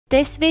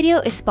This video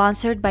is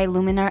sponsored by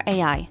Luminar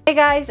AI. Hey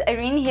guys,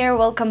 Irene here.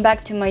 Welcome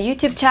back to my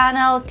YouTube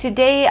channel.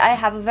 Today I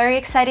have a very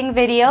exciting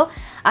video.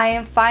 I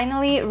am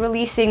finally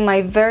releasing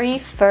my very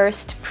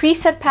first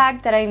preset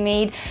pack that I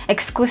made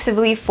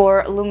exclusively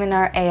for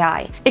Luminar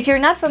AI. If you're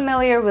not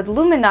familiar with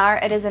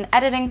Luminar, it is an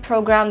editing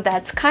program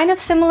that's kind of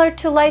similar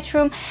to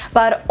Lightroom,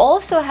 but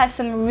also has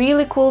some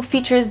really cool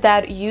features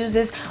that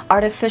uses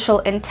artificial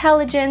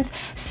intelligence,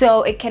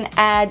 so it can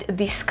add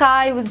the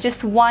sky with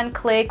just one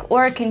click,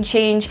 or it can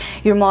change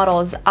your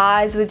model's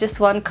eyes with just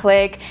one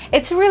click.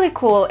 It's really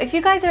cool. If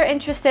you guys are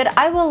interested,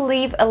 I will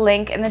leave a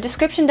link in the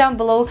description down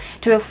below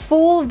to a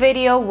full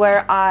video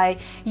where I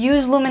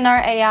use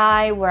Luminar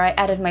AI, where I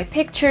added my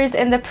pictures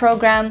in the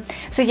program.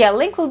 So yeah,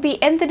 link will be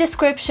in the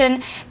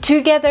description,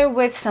 together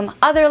with some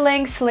other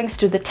links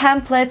to the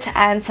templates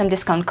and some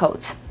discount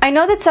codes. I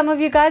know that some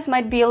of you guys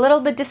might be a little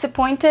bit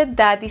disappointed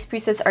that these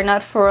presets are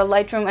not for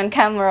Lightroom and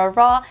Camera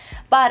Raw,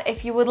 but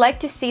if you would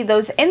like to see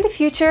those in the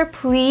future,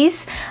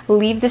 please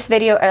leave this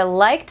video a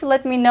like to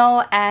let me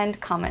know and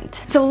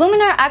comment. So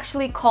Luminar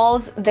actually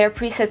calls their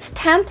presets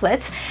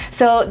templates,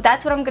 so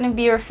that's what I'm going to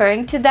be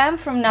referring to them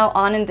from now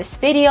on in this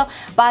video,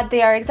 but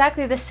they are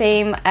exactly the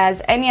same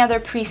as any other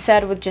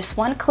preset. With just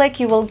one click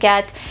you will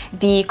get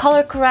the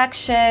color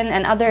correction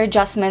and other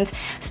adjustments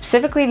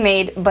specifically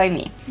made by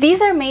me.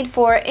 These are made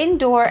for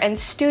indoor and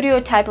studio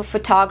type of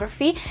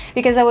photography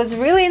because I was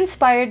really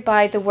inspired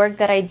by the work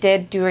that I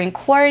did during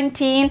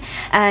quarantine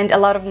and a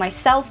lot of my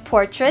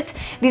self-portraits.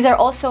 These are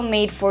also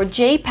made for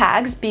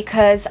JPEGs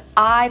because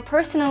I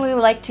personally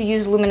like to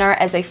use Luminar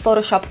as a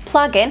Photoshop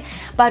plugin,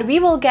 but we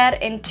will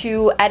get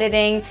into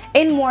editing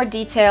in more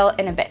detail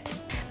in a bit.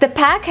 The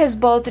pack has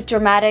both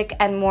dramatic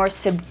and more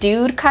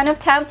subdued kind of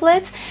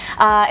templates.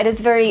 It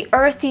is very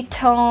earthy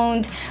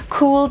toned,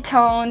 cool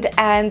toned,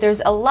 and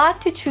there's a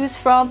lot to choose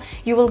from.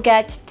 You will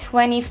get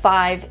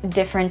 25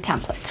 different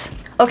templates.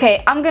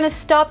 Okay, I'm gonna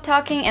stop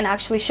talking and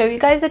actually show you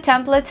guys the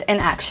templates in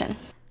action.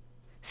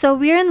 So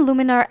we're in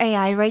Luminar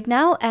AI right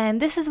now,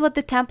 and this is what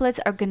the templates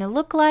are gonna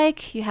look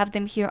like. You have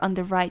them here on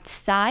the right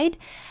side.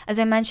 As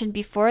I mentioned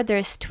before,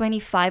 there's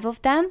 25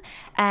 of them,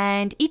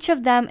 and each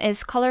of them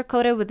is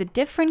color-coded with a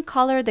different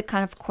color that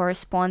kind of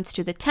corresponds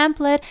to the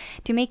template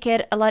to make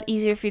it a lot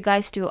easier for you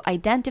guys to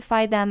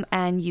identify them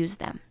and use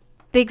them.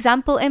 The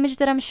example image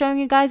that I'm showing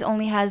you guys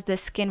only has the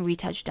skin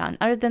retouch done.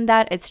 Other than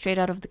that, it's straight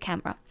out of the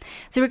camera.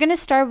 So we're going to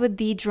start with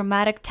the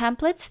dramatic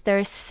templates.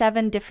 There's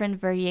 7 different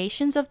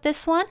variations of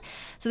this one.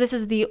 So this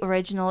is the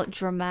original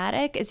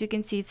dramatic. As you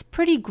can see, it's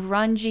pretty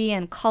grungy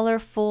and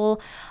colorful.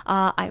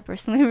 I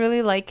personally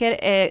really like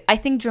it. I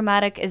think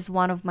dramatic is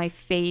one of my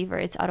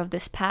favorites out of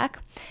this pack.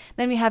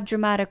 Then we have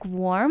dramatic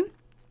warm,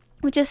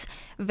 which is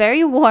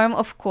very warm,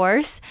 of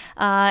course.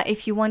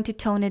 If you want to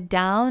tone it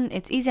down,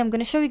 it's easy. I'm going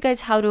to show you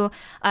guys how to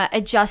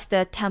adjust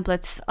the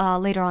templates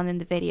later on in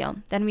the video.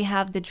 Then we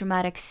have the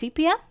dramatic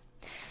sepia.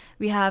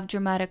 We have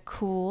dramatic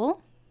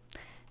cool.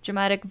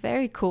 Dramatic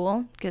very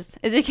cool, because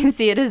as you can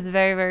see, it is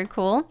very, very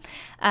cool.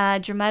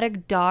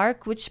 Dramatic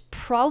dark, which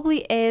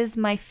probably is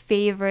my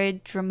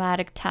favorite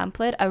dramatic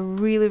template. I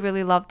really,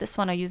 really love this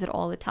one. I use it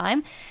all the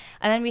time.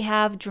 And then we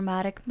have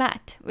dramatic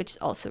matte, which is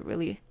also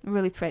really,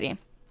 really pretty.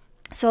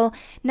 So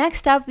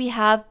next up we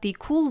have the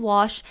cool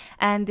wash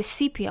and the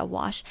sepia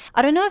wash.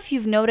 I don't know if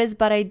you've noticed,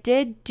 but I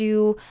did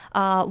do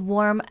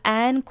warm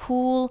and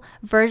cool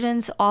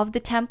versions of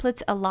the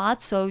templates a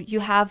lot, so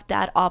you have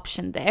that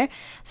option there.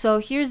 So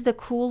here's the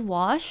cool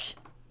wash.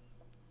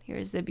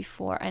 Here's the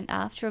before and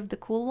after of the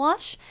cool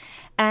wash,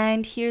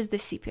 and here's the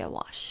sepia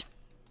wash.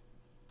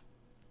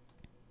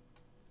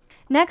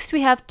 Next,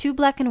 we have 2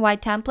 black and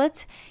white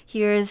templates.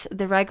 Here's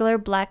the regular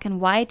black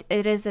and white.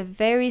 It is a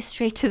very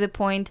straight to the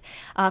point,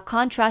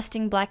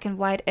 contrasting black and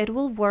white. It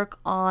will work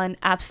on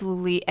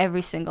absolutely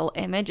every single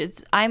image.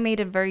 I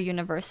made it very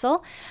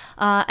universal.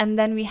 And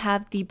then we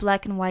have the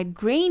black and white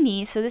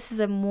grainy. So this is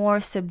a more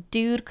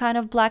subdued kind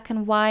of black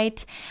and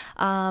white,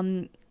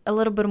 a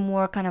little bit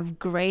more kind of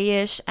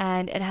grayish,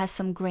 and it has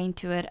some grain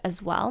to it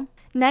as well.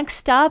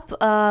 Next up,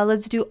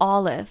 let's do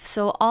olive.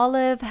 So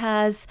olive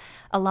has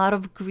a lot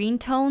of green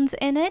tones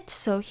in it.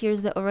 So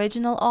here's the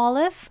original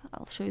olive.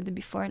 I'll show you the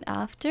before and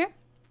after.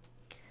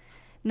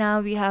 Now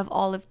we have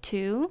olive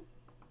 2,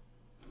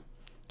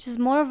 which is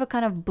more of a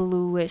kind of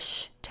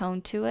bluish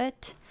tone to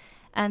it.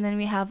 And then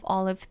we have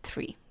olive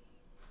 3.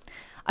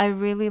 I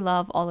really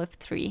love olive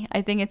 3.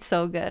 I think it's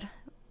so good.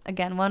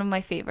 Again, one of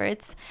my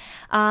favorites.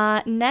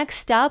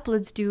 Next up,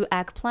 let's do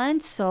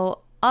eggplant.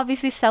 So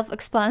obviously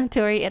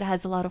self-explanatory, it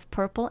has a lot of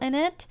purple in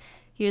it.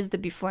 Here's the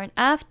before and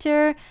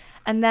after.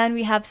 And then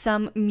we have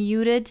some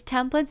muted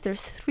templates.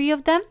 There's 3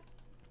 of them.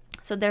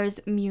 So there's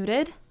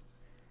muted.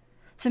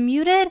 So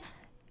muted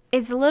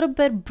is a little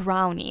bit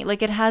browny,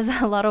 like it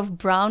has a lot of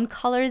brown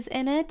colors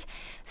in it.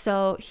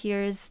 So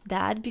here's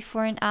that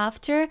before and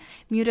after.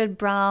 Muted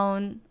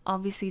brown,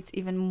 obviously it's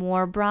even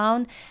more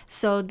brown.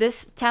 So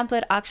this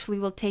template actually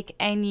will take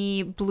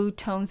any blue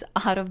tones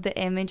out of the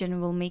image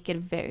and will make it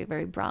very,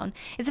 very brown.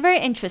 It's very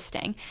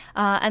interesting.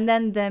 And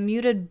then the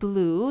muted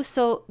blue.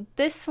 So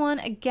this one,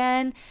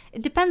 again,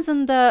 it depends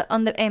on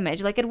the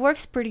image. Like, it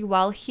works pretty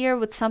well here.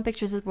 With some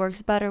pictures it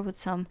works better, with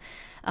some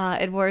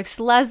it works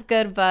less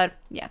good, but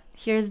yeah,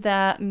 here's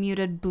the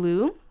muted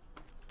blue.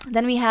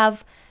 Then we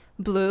have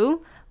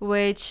blue,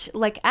 which,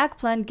 like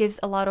eggplant, gives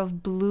a lot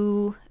of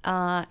blue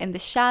in the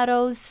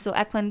shadows. So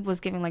eggplant was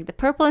giving like the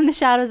purple in the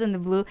shadows, and the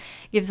blue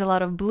gives a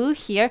lot of blue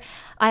here.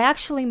 I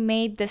actually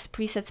made this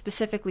preset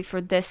specifically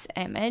for this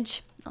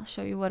image. I'll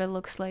show you what it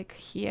looks like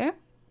here.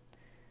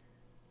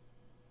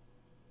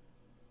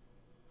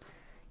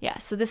 Yeah,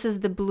 so this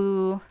is the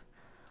blue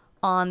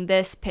on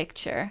this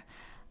picture.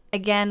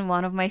 Again,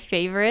 one of my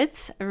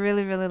favorites. I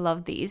really, really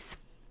love these.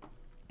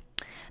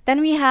 Then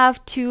we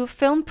have 2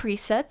 film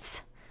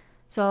presets.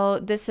 So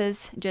this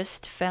is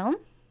just film.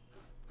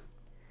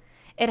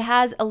 It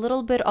has a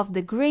little bit of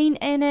the grain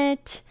in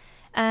it.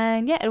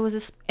 And yeah, it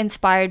was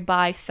inspired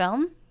by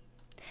film.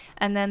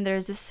 And then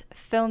there's this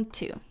film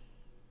 2.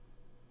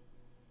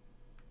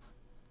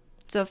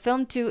 So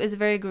film 2 is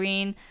very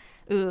green.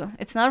 Ooh,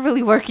 it's not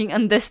really working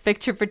on this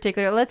picture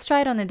particularly. Let's try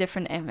it on a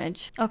different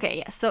image. Okay,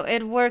 yeah, so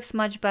it works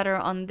much better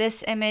on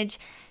this image.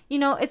 You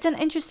know, it's an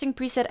interesting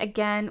preset.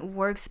 Again,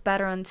 works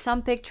better on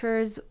some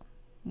pictures,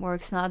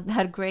 works not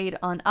that great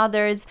on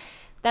others.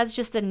 That's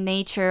just the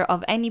nature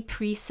of any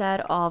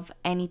preset of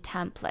any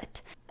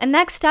template. And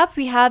next up,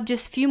 we have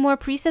just a few more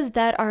presets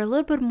that are a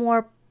little bit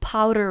more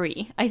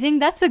powdery. I think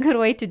that's a good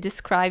way to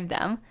describe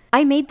them.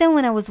 I made them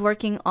when I was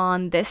working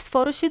on this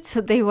photo shoot, so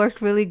they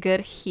work really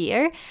good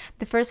here.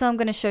 The first one I'm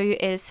going to show you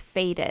is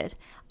Faded.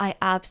 I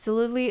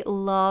absolutely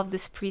love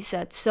this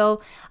preset.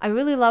 So I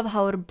really love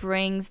how it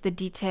brings the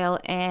detail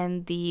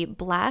and the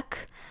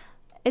black.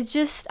 It's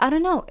just, I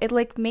don't know, it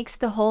like makes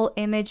the whole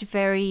image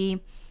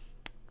very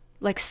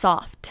like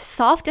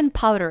soft and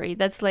powdery.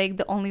 That's like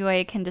the only way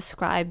I can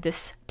describe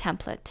this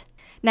template.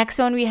 Next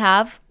one, we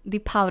have the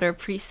powder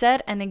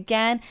preset, and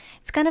again,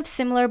 it's kind of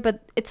similar,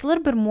 but it's a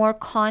little bit more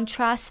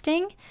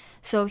contrasting.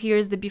 So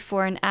here's the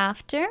before and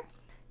after.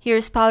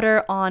 Here's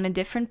powder on a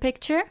different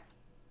picture.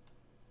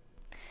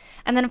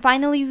 And then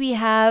finally, we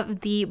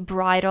have the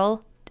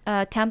bridal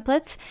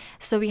templates.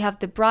 So we have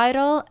the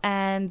bridal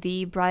and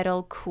the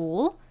bridal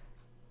cool.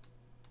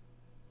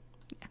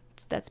 Yeah,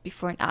 so that's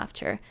before and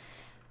after.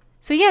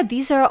 So yeah,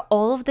 these are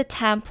all of the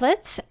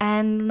templates,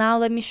 and now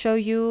let me show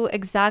you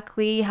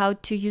exactly how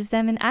to use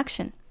them in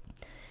action.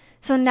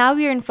 So now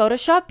we're in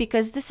Photoshop,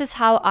 because this is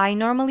how I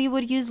normally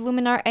would use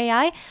Luminar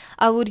AI.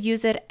 I would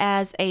use it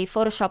as a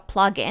Photoshop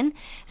plugin.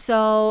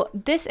 So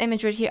this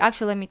image right here,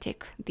 actually let me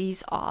take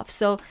these off.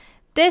 So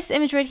this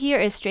image right here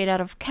is straight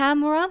out of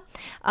camera.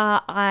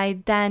 I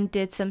then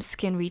did some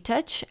skin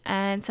retouch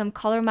and some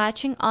color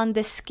matching on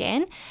the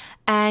skin.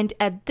 And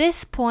at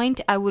this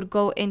point, I would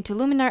go into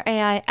Luminar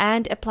AI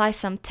and apply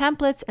some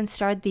templates and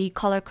start the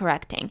color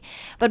correcting.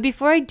 But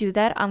before I do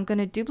that, I'm going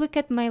to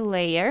duplicate my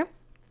layer.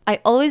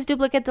 I always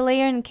duplicate the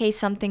layer in case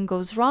something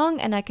goes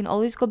wrong, and I can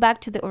always go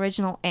back to the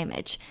original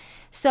image.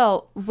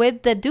 So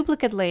with the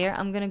duplicate layer,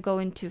 I'm going to go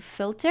into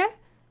Filter,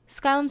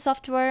 Skylum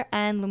Software,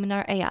 and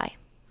Luminar AI.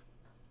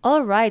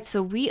 Alright,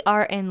 so we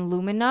are in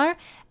Luminar,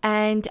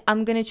 and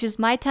I'm gonna choose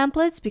my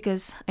templates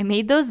because I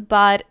made those,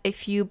 but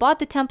if you bought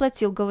the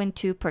templates, you'll go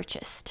into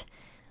Purchased.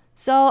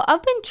 So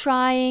I've been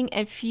trying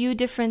a few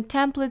different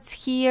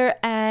templates here,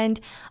 and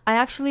I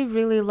actually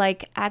really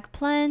like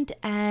eggplant,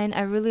 and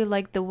I really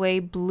like the way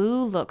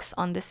blue looks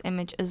on this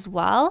image as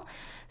well.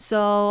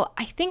 So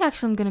I think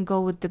actually I'm gonna go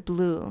with the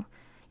blue.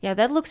 Yeah,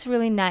 that looks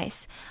really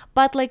nice.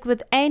 But like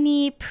with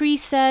any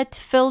preset,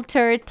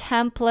 filter,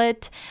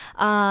 template,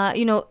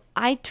 you know,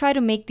 I try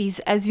to make these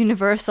as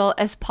universal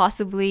as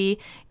possibly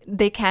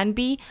they can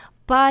be,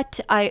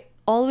 but I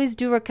always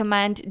do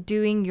recommend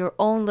doing your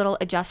own little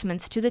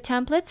adjustments to the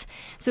templates.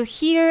 So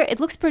here it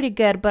looks pretty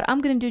good, but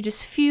I'm going to do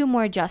just a few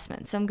more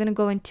adjustments. So I'm going to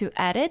go into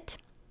Edit.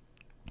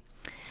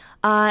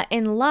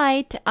 In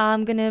Light,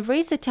 I'm going to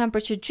raise the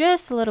temperature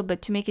just a little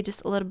bit to make it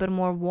just a little bit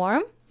more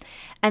warm.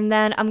 And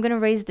then I'm going to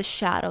raise the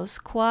shadows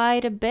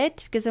quite a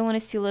bit because I want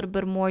to see a little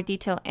bit more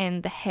detail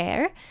in the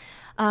hair.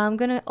 I'm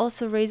going to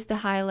also raise the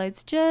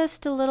highlights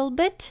just a little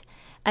bit.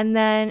 And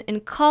then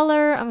in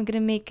color, I'm going to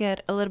make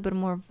it a little bit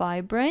more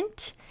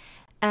vibrant.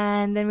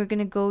 And then we're going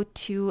to go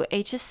to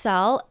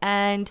HSL.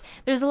 And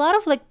there's a lot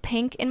of like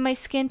pink in my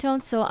skin tone,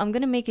 so I'm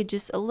going to make it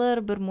just a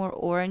little bit more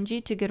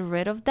orangey to get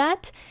rid of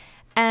that.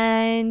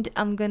 And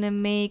I'm going to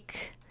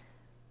make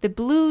the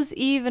blues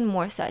even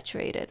more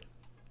saturated.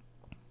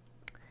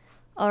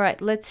 All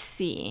right, let's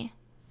see.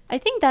 I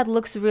think that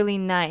looks really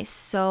nice.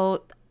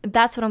 So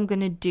that's what I'm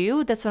gonna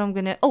do. That's what I'm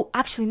gonna, oh,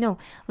 actually no,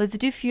 let's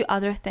do a few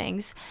other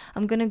things.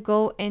 I'm gonna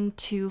go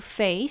into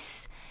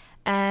face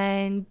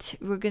and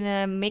we're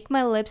gonna make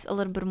my lips a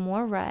little bit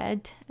more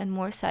red and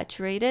more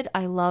saturated.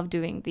 I love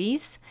doing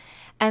these.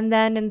 And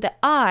then in the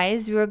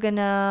eyes, we're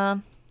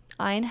gonna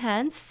eye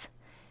enhance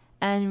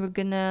and we're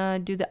gonna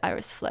do the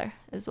iris flare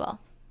as well.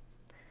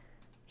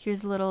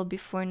 Here's a little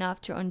before and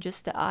after on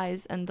just the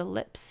eyes and the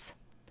lips.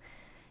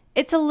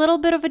 It's a little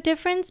bit of a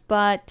difference,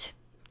 but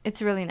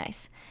it's really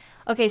nice.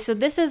 Okay, so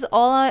this is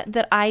all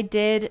that I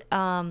did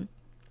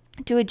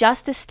to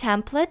adjust this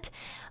template.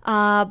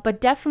 But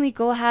definitely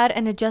go ahead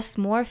and adjust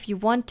more if you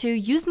want to.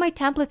 Use my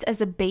templates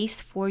as a base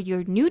for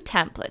your new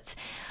templates.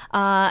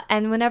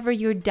 And whenever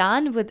you're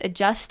done with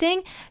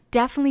adjusting,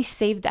 definitely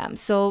save them.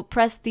 So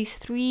press these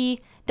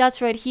 3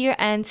 dots right here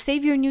and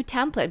save your new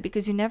template,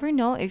 because you never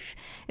know if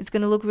it's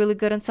going to look really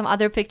good on some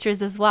other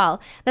pictures as well.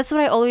 That's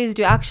what I always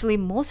do. Actually,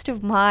 most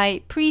of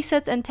my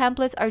presets and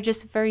templates are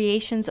just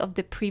variations of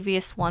the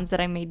previous ones that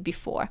I made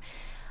before.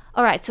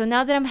 All right, so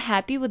now that I'm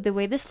happy with the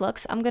way this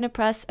looks, I'm going to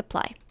press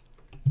apply.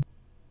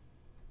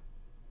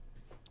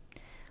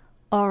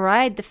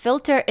 Alright, the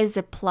filter is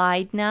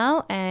applied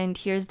now, and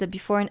here's the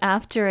before and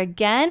after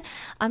again.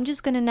 I'm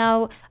just gonna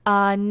now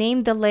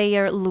name the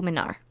layer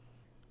Luminar.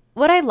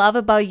 What I love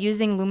about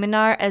using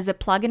Luminar as a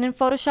plugin in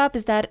Photoshop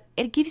is that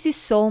it gives you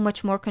so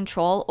much more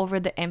control over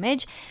the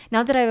image.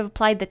 Now that I've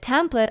applied the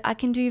template, I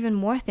can do even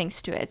more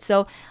things to it.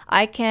 So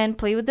I can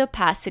play with the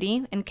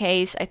opacity in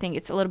case I think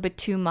it's a little bit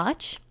too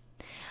much.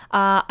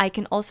 I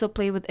can also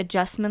play with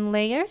adjustment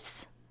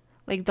layers.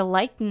 Like the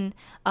lighten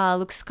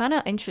looks kind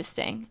of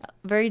interesting,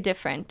 very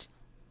different.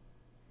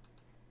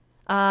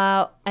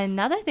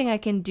 Another thing I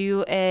can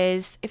do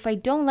is, if I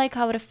don't like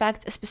how it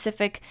affects a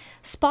specific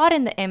spot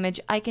in the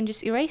image, I can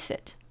just erase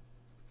it.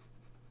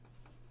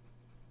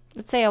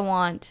 Let's say I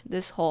want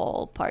this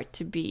whole part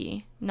to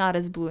be not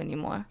as blue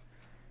anymore.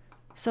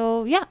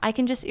 So yeah, I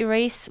can just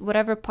erase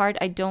whatever part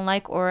I don't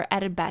like or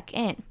add it back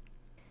in.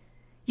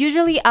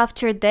 Usually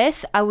after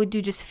this, I would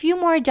do just a few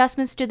more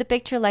adjustments to the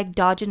picture, like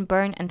dodge and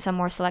burn and some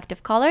more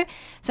selective color.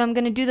 So I'm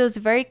going to do those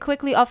very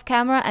quickly off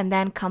camera and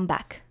then come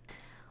back.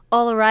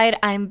 Alright,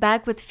 I'm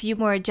back with a few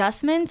more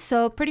adjustments.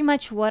 So pretty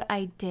much what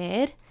I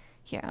did,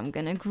 here I'm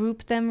going to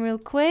group them real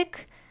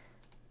quick.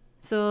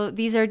 So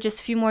these are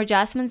just a few more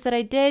adjustments that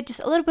I did,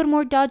 just a little bit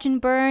more dodge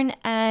and burn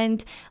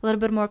and a little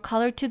bit more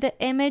color to the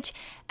image.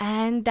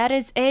 And that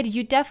is it.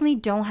 You definitely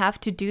don't have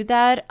to do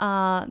that.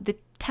 The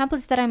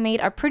templates that I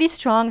made are pretty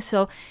strong,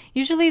 so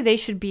usually they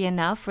should be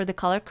enough for the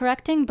color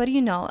correcting, but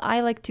you know, I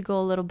like to go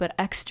a little bit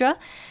extra.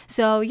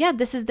 So yeah,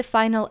 this is the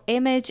final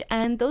image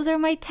and those are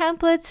my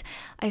templates.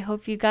 I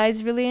hope you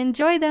guys really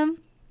enjoy them.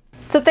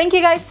 So thank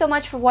you guys so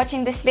much for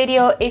watching this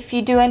video. If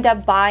you do end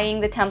up buying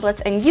the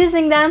templates and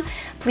using them,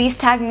 please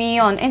tag me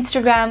on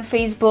Instagram,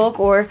 Facebook,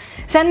 or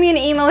send me an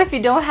email if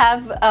you don't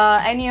have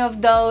any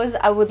of those.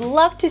 I would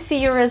love to see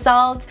your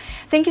results.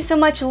 Thank you so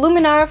much,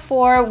 Luminar,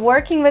 for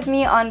working with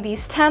me on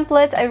these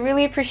templates. I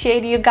really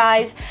appreciate you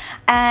guys.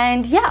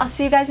 And yeah, I'll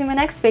see you guys in my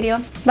next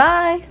video.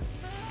 Bye!